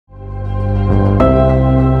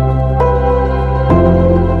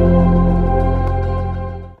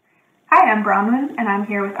I'm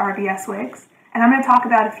here with RBS Wigs, and I'm going to talk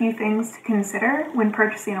about a few things to consider when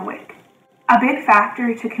purchasing a wig. A big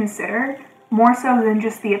factor to consider, more so than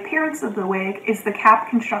just the appearance of the wig, is the cap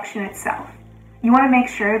construction itself. You want to make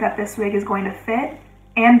sure that this wig is going to fit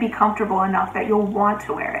and be comfortable enough that you'll want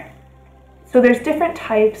to wear it. So there's different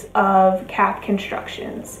types of cap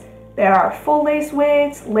constructions. There are full lace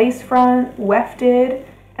wigs, lace front, wefted,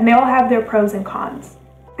 and they all have their pros and cons.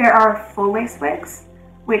 There are full lace wigs,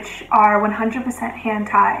 which are 100% hand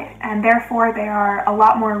tied, and therefore they are a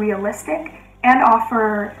lot more realistic and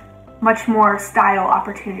offer much more style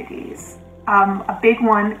opportunities. A big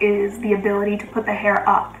one is the ability to put the hair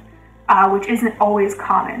up, which isn't always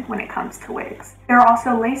common when it comes to wigs. There are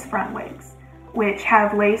also lace front wigs, which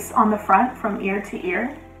have lace on the front from ear to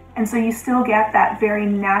ear, and so you still get that very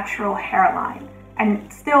natural hairline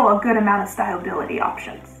and still a good amount of styleability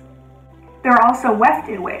options. There are also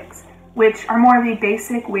wefted wigs, which are more of a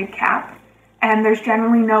basic wig cap, and there's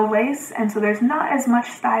generally no lace, and so there's not as much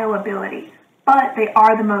styleability, but they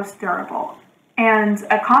are the most durable. And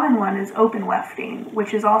a common one is open wefting,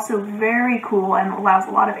 which is also very cool and allows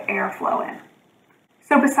a lot of airflow in.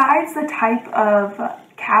 So besides the type of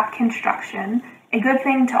cap construction, a good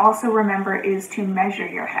thing to also remember is to measure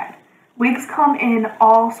your head. Wigs come in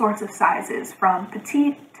all sorts of sizes, from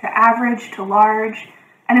petite to average to large,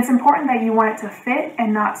 and it's important that you want it to fit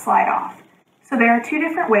and not slide off. So there are two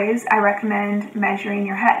different ways I recommend measuring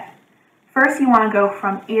your head. First, you want to go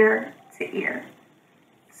from ear to ear.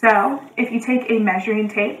 So if you take a measuring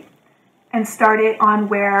tape and start it on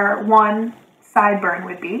where one sideburn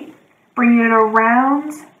would be, bring it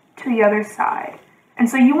around to the other side. And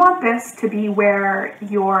so you want this to be where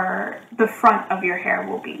the front of your hair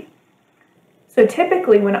will be. So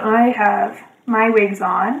typically when I have my wigs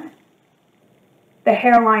on, the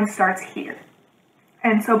hairline starts here.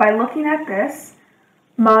 And so by looking at this,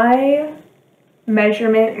 my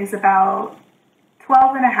measurement is about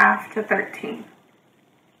 12.5 to 13.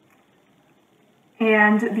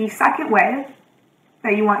 And the second way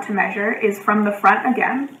that you want to measure is from the front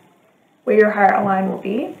again, where your hairline will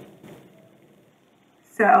be.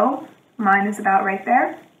 So mine is about right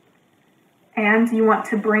there. And you want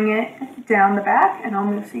to bring it down the back, and I'll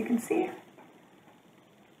move so you can see.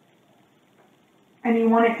 And you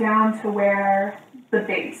want it down to where the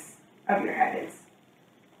base of your head is.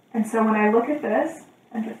 And so when I look at this,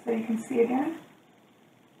 and just so you can see again,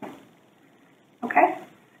 okay?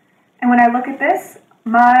 And when I look at this,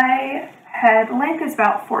 my head length is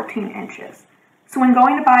about 14 inches. So when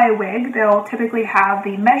going to buy a wig, they'll typically have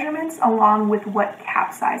the measurements along with what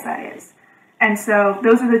cap size that is. And so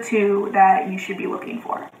those are the two that you should be looking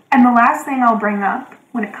for. And the last thing I'll bring up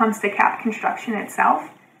when it comes to cap construction itself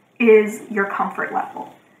is your comfort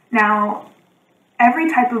level. Now,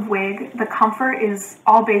 every type of wig, the comfort is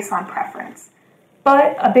all based on preference.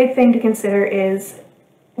 But a big thing to consider is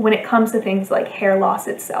when it comes to things like hair loss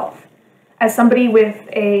itself. As somebody with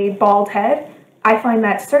a bald head, I find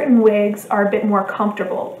that certain wigs are a bit more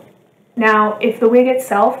comfortable. Now, if the wig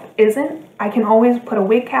itself isn't, I can always put a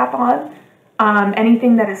wig cap on.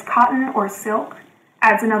 Anything that is cotton or silk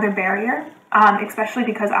adds another barrier, especially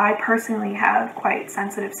because I personally have quite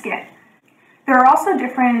sensitive skin. There are also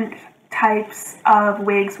different types of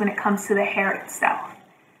wigs when it comes to the hair itself.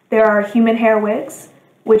 There are human hair wigs,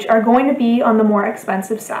 which are going to be on the more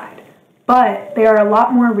expensive side, but they are a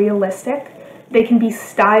lot more realistic. They can be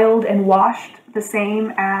styled and washed the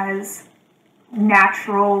same as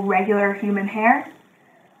natural, regular human hair.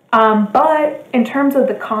 But in terms of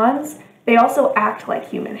the cons, they also act like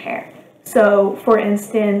human hair. So, for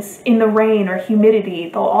instance, in the rain or humidity,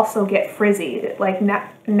 they'll also get frizzy like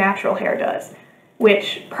natural hair does,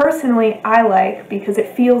 which personally I like because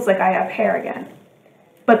it feels like I have hair again.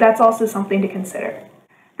 But that's also something to consider.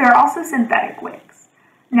 There are also synthetic wigs.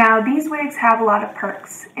 Now, these wigs have a lot of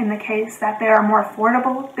perks in the case that they are more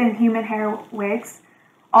affordable than human hair wigs.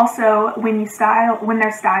 Also, when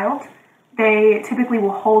they're styled, they typically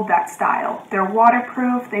will hold that style. They're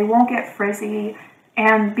waterproof, they won't get frizzy,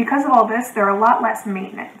 and because of all this, they're a lot less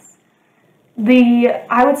maintenance.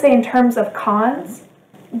 I would say in terms of cons,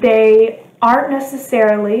 they aren't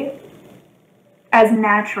necessarily as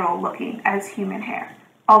natural looking as human hair,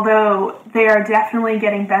 although they are definitely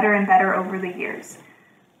getting better and better over the years.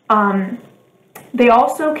 They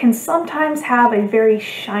also can sometimes have a very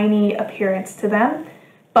shiny appearance to them,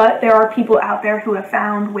 but there are people out there who have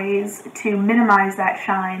found ways to minimize that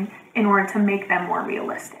shine in order to make them more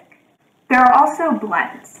realistic. There are also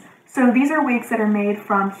blends. So these are wigs that are made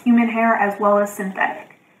from human hair as well as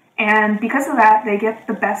synthetic. And because of that, they get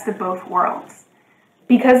the best of both worlds.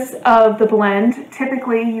 Because of the blend,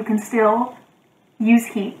 typically you can still use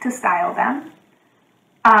heat to style them,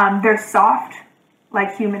 They're soft,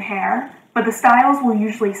 like human hair, but the styles will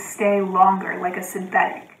usually stay longer, like a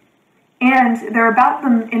synthetic. And they're about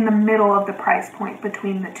in the middle of the price point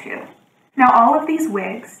between the two. Now, all of these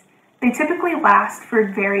wigs, they typically last for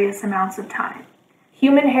various amounts of time.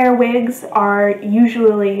 Human hair wigs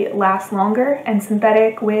usually last longer, and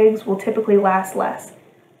synthetic wigs will typically last less.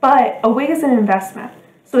 But a wig is an investment,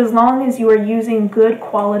 so as long as you are using good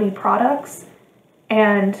quality products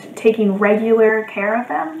and taking regular care of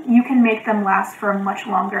them, you can make them last for a much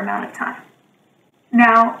longer amount of time.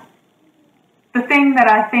 Now, the thing that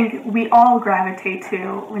I think we all gravitate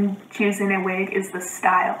to when choosing a wig is the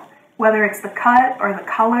style. Whether it's the cut or the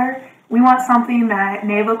color, we want something that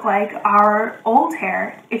may look like our old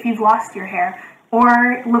hair if you've lost your hair,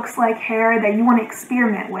 or looks like hair that you want to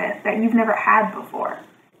experiment with that you've never had before.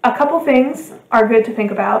 A couple things are good to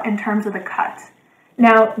think about in terms of the cut.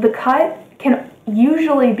 Now, the cut can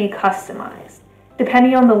usually be customized.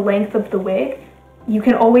 Depending on the length of the wig, you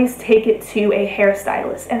can always take it to a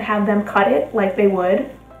hairstylist and have them cut it like they would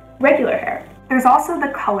regular hair. There's also the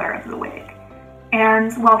color of the wig.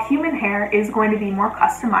 And while human hair is going to be more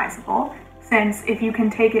customizable, since if you can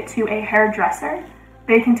take it to a hairdresser,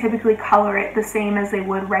 they can typically color it the same as they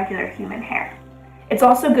would regular human hair. It's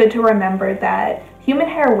also good to remember that human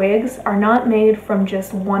hair wigs are not made from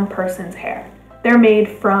just one person's hair. They're made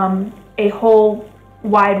from a whole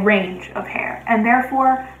wide range of hair, and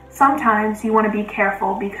therefore sometimes you want to be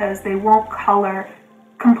careful because they won't color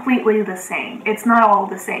completely the same. It's not all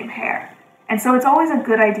the same hair. And so it's always a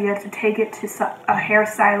good idea to take it to a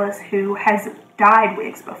hairstylist who has dyed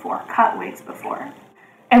wigs before, cut wigs before.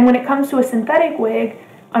 And when it comes to a synthetic wig,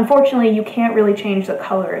 unfortunately you can't really change the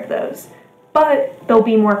color of those, but they'll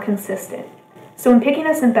be more consistent. So when picking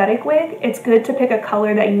a synthetic wig, it's good to pick a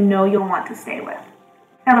color that you know you'll want to stay with.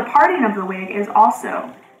 Now the parting of the wig is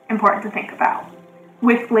also important to think about.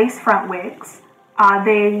 With lace front wigs,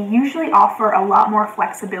 they usually offer a lot more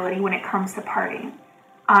flexibility when it comes to parting.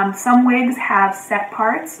 Some wigs have set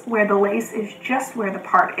parts where the lace is just where the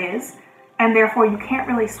part is, and therefore you can't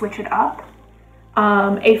really switch it up.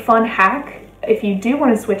 A fun hack, if you do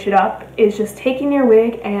want to switch it up, is just taking your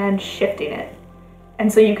wig and shifting it.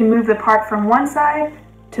 And so you can move the part from one side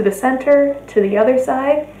to the center to the other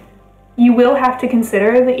side. You will have to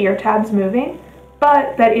consider the ear tabs moving,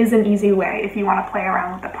 but that is an easy way if you want to play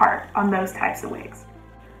around with the part on those types of wigs.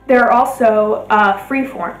 There are also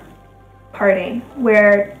freeform parting,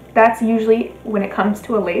 where that's usually when it comes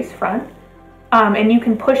to a lace front, and you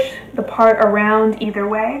can push the part around either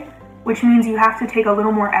way, which means you have to take a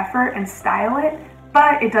little more effort and style it,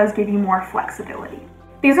 but it does give you more flexibility.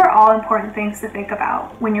 These are all important things to think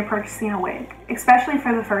about when you're purchasing a wig, especially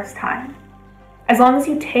for the first time. As long as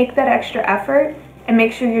you take that extra effort and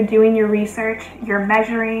make sure you're doing your research, you're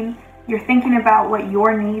measuring, you're thinking about what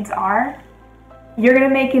your needs are, you're going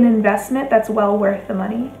to make an investment that's well worth the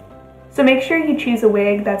money. So make sure you choose a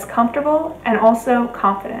wig that's comfortable and also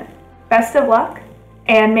confident. Best of luck,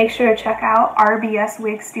 and make sure to check out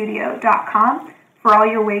rbswigstudio.com for all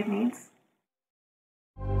your wig needs.